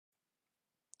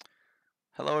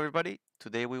Hello everybody.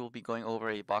 Today we will be going over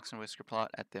a box and whisker plot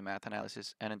at the math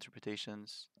analysis and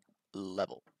interpretations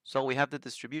level. So we have the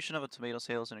distribution of a tomato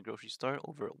sales in a grocery store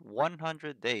over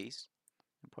 100 days.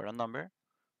 Important number.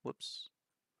 Whoops.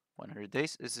 100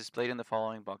 days is displayed in the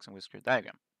following box and whisker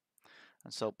diagram.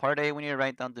 And so part A, we need to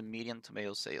write down the median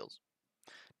tomato sales.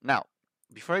 Now,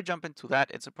 before I jump into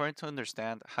that, it's important to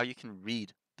understand how you can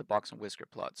read the box and whisker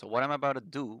plot. So what I'm about to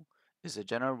do is a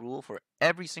general rule for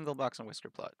every single box and whisker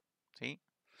plot. See?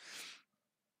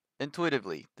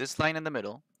 Intuitively, this line in the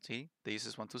middle, see, the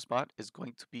easiest one to spot, is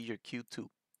going to be your Q2.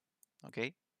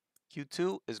 Okay?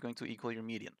 Q2 is going to equal your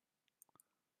median.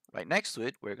 Right next to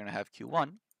it, we're going to have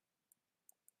Q1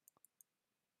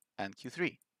 and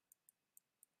Q3.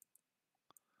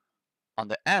 On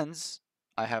the ends,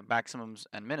 I have maximums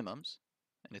and minimums,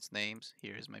 and its names.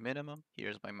 Here is my minimum,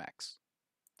 here is my max.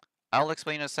 I'll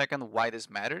explain in a second why this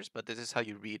matters, but this is how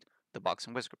you read the box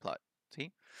and whisker plot.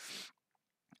 See?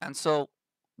 And so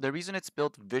the reason it's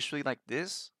built visually like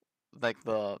this, like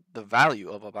the value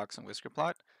of a box and whisker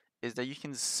plot, is that you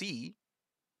can see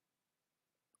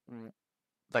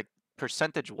like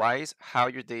percentage wise how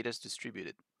your data is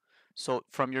distributed. So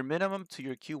from your minimum to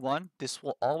your Q1, this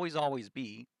will always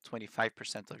be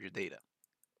 25% of your data.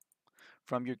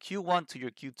 From your Q1 to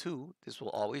your Q2, this will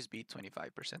always be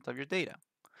 25% of your data.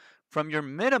 From your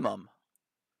minimum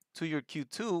to your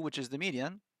Q2, which is the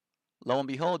median, lo and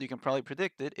behold, you can probably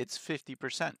predict it, it's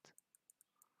 50%.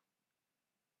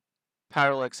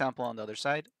 Parallel example on the other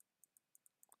side,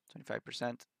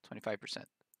 25%, 25%.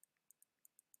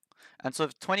 And so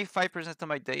if 25% of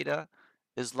my data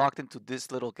is locked into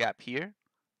this little gap here,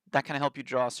 that can help you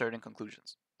draw certain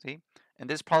conclusions. See? In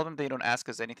this problem, they don't ask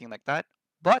us anything like that,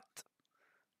 but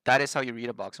that is how you read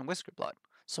a box and whisker plot.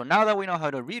 So now that we know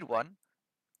how to read one,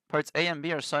 parts A and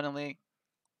B are suddenly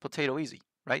potato easy,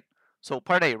 right? So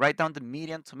part A, write down the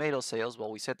median tomato sales.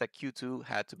 Well, we said that Q2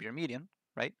 had to be your median,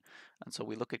 right? And so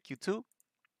we look at Q2,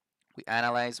 we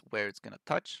analyze where it's going to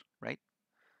touch, right?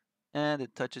 And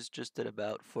it touches just at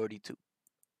about 42.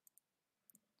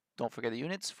 Don't forget the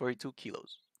units, 42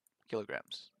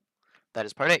 kilograms. That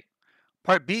is part A.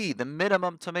 Part B, the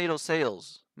minimum tomato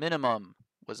sales. Minimum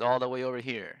was all the way over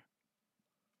here.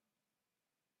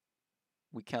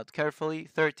 We count carefully,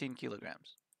 13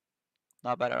 kilograms.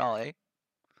 Not bad at all, eh?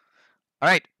 All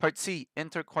right, part C,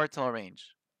 interquartile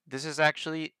range. This is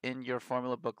actually in your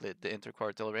formula booklet, the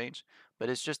interquartile range, but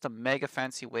it's just a mega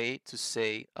fancy way to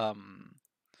say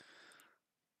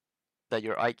that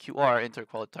your IQR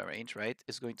interquartile range, right,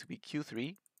 is going to be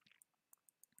Q3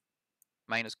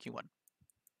 minus Q1.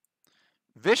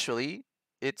 Visually,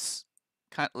 it's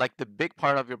kind of like the big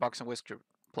part of your box and whisker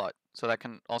plot, so that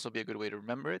can also be a good way to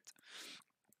remember it.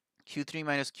 Q3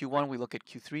 minus Q1, we look at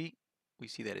Q3, we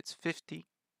see that it's 50.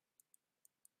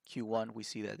 Q1, we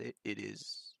see that it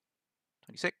is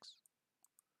 26.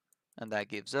 And that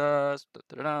gives us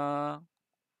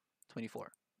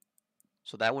 24.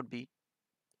 So that would be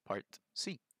part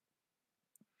C.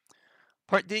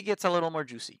 Part D gets a little more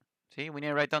juicy. See, we need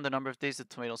to write down the number of days the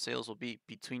tomato sales will be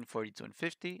between 42 and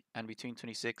 50 and between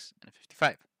 26 and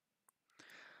 55.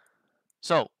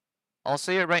 So I'll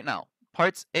say it right now.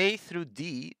 Parts A through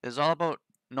D is all about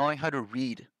knowing how to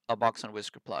read a box and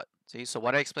whisker plot. See, so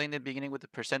what I explained in the beginning with the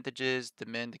percentages, the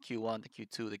min, the Q1, the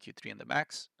Q2, the Q3, and the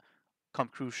max come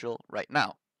crucial right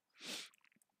now.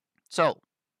 So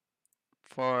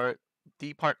for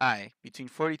D part I, between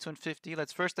 42 and 50,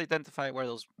 let's first identify where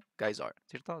those guys are.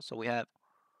 So we have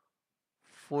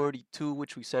 42,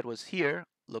 which we said was here.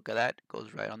 Look at that,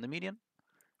 goes right on the median.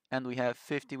 And we have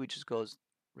 50, which just goes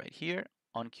right here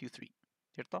on Q3.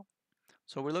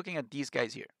 So we're looking at these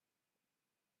guys here.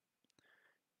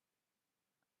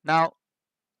 Now,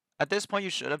 at this point, you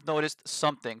should have noticed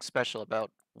something special about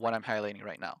what I'm highlighting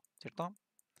right now.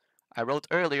 I wrote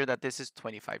earlier that this is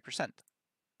 25%,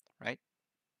 right?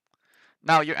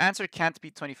 Now, your answer can't be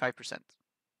 25%.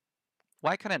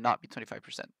 Why can it not be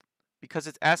 25%? Because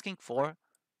it's asking for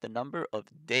the number of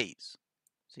days.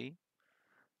 See?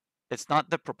 It's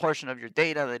not the proportion of your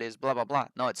data that is blah, blah, blah.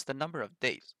 No, it's the number of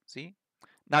days. See?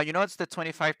 Now, you know it's the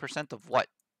 25% of what?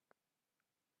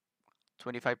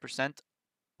 25%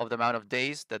 of the amount of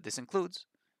days that this includes.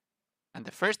 And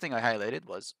the first thing I highlighted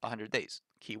was 100 days.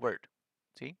 Key word.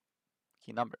 See?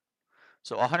 Key number.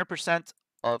 So 100%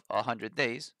 of 100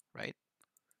 days, right?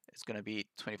 It's going to be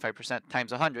 25%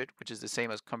 times 100, which is the same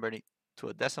as converting to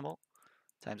a decimal,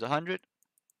 times 100.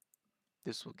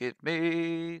 This will give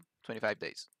me 25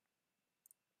 days.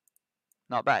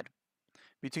 Not bad.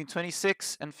 Between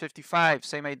 26 and 55,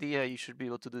 same idea. You should be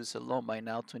able to do this alone by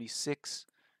now. 26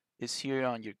 is here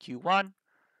on your Q1.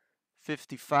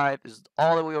 55 is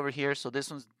all the way over here. So this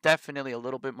one's definitely a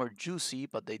little bit more juicy,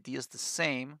 but the idea is the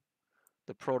same.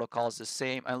 The protocol is the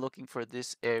same. I'm looking for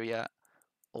this area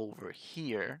over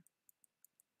here.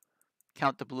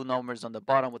 Count the blue numbers on the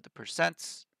bottom with the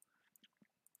percents.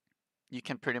 You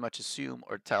can pretty much assume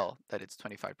or tell that it's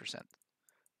 25%.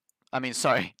 I mean,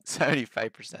 sorry,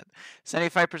 75%.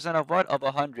 75% of what? Of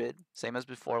 100. Same as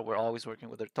before, we're always working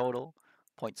with our total.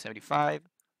 0.75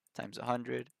 times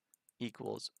 100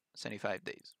 equals 75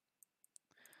 days.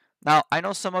 Now, I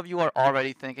know some of you are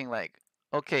already thinking like,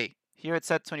 okay, here it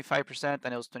said 25%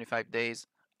 and it was 25 days.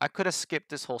 I could have skipped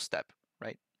this whole step,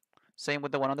 right? Same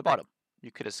with the one on the bottom.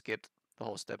 You could have skipped the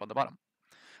whole step on the bottom.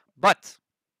 But,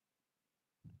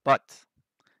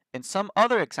 in some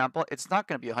other example, it's not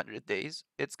going to be 100 days.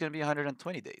 It's going to be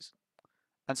 120 days.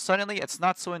 And suddenly it's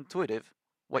not so intuitive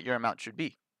what your amount should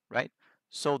be, right?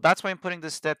 So that's why I'm putting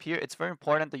this step here. It's very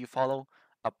important that you follow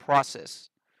a process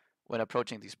when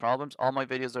approaching these problems. All my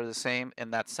videos are the same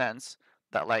in that sense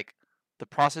that like the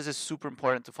process is super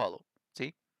important to follow.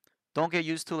 See? Don't get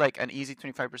used to like an easy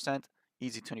 25%,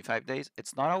 easy 25 days.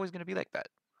 It's not always going to be like that.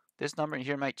 This number in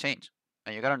here might change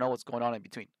and you got to know what's going on in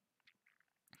between.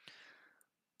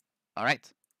 All right.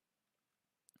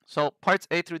 So parts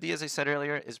A through D, as I said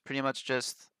earlier, is pretty much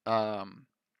just knowing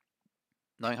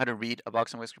how to read a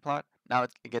box and whisker plot. Now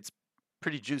it gets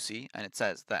pretty juicy, and it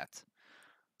says that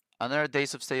another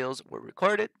days of sales were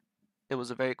recorded. It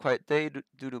was a very quiet day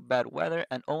due to bad weather,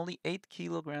 and only 8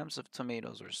 kilograms of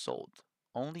tomatoes were sold.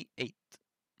 Only 8.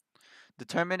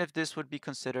 Determine if this would be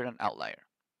considered an outlier.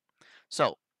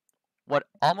 So, what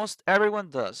almost everyone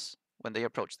does when they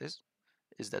approach this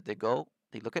is that they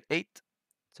look at 8,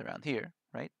 it's around here,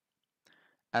 right?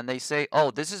 And they say,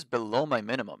 oh, this is below my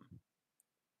minimum.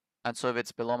 And so if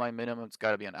it's below my minimum, it's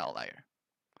got to be an outlier.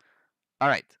 All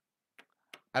right.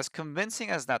 As convincing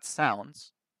as that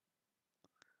sounds,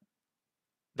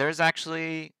 there's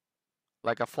actually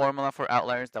like a formula for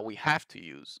outliers that we have to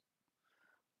use,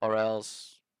 or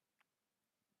else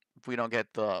we don't get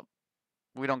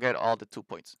all the 2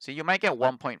 points. See, you might get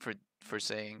 1 point for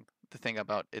saying the thing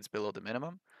about it's below the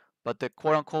minimum, but the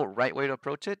quote unquote right way to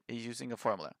approach it is using a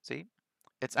formula. See,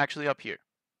 it's actually up here.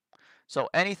 So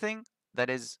anything that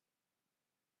is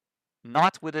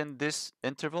not within this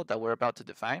interval that we're about to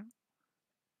define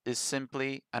is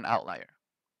simply an outlier.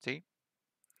 See?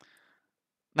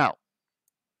 Now,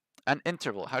 an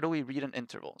interval. How do we read an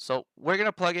interval? So we're going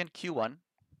to plug in Q1,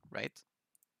 right?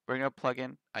 We're going to plug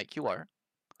in IQR,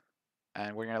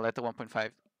 and we're going to let the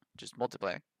 1.5 just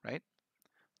multiply, right,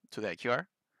 to the IQR,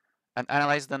 and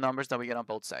analyze the numbers that we get on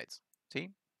both sides. See?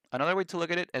 Another way to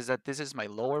look at it is that this is my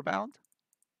lower bound,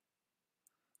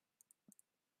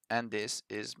 and this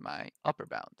is my upper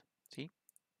bound. See?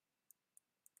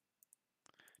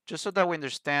 Just so that we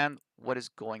understand what is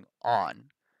going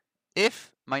on.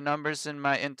 If my numbers in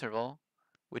my interval,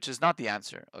 which is not the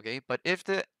answer, okay, but if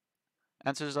the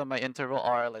answers of my interval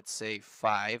are, let's say,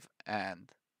 5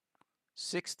 and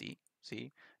 60,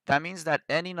 see, that means that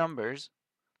any numbers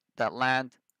that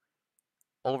land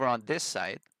over on this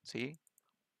side, see,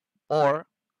 or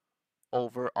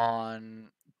over on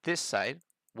this side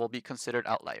will be considered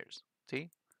outliers, see?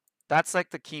 That's like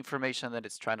the key information that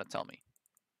it's trying to tell me.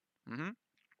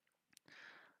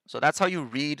 So that's how you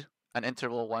read an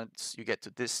interval once you get to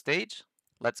this stage.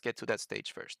 Let's get to that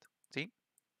stage first, see?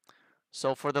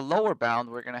 So for the lower bound,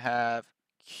 we're going to have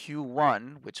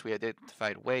Q1, which we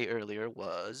identified way earlier,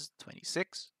 was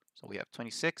 26. So we have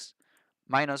 26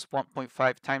 minus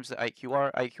 1.5 times the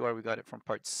IQR. IQR, we got it from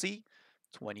part C,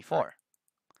 24.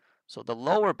 So the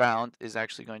lower bound is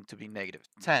actually going to be negative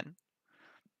 10.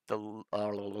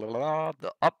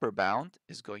 The upper bound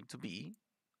is going to be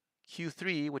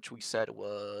Q3, which we said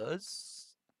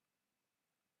was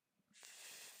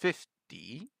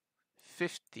 50.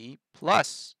 50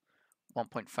 plus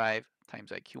 1.5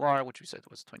 times IQR, which we said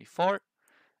was 24.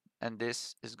 And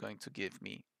this is going to give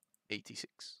me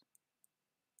 86.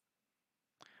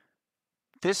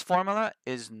 This formula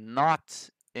is not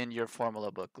in your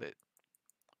formula booklet,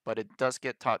 but it does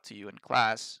get taught to you in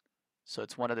class. So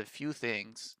it's one of the few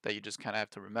things that you just kind of have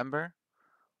to remember.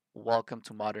 Welcome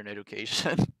to modern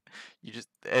education.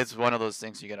 It's one of those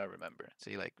things you gotta remember. So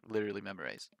you like literally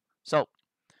memorize. So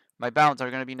my bounds are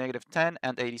going to be negative 10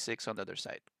 and 86 on the other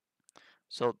side.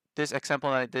 So this example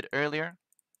that I did earlier,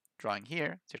 drawing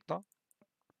here, ¿cierto?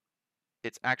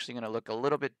 It's actually going to look a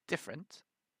little bit different.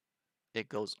 It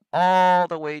goes all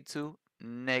the way to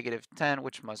negative 10,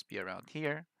 which must be around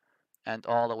here, and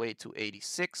all the way to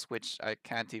 86, which I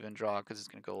can't even draw because it's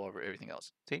going to go over everything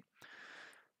else. See?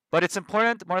 But it's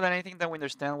important more than anything that we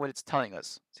understand what it's telling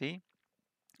us. See?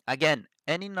 Again,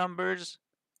 any numbers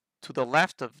to the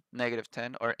left of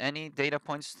 -10 or any data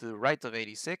points to the right of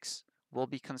 86 will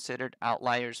be considered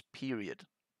outliers, period.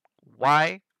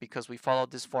 Why? Because we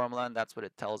followed this formula and that's what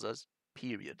it tells us,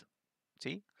 period.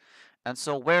 See? And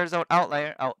so where's our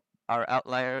outlier? Our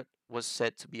outlier was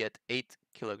said to be at 8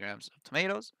 kilograms of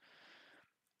tomatoes.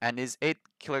 And is 8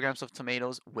 kilograms of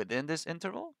tomatoes within this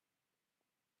interval?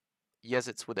 Yes,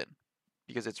 it's within,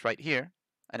 because it's right here,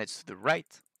 and it's to the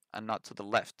right and not to the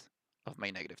left of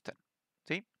my -10.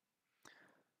 See?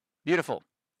 Beautiful.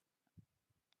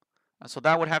 And so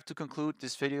that would have to conclude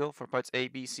this video for parts A,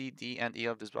 B, C, D, and E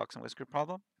of this box and whisker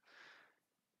problem.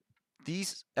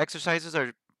 These exercises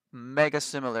are mega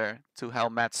similar to how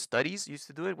Math Studies used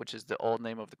to do it, which is the old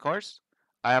name of the course.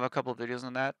 I have a couple of videos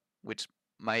on that, which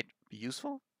might be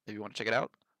useful if you want to check it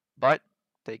out. But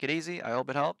take it easy. I hope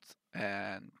it helped,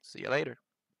 and see you later.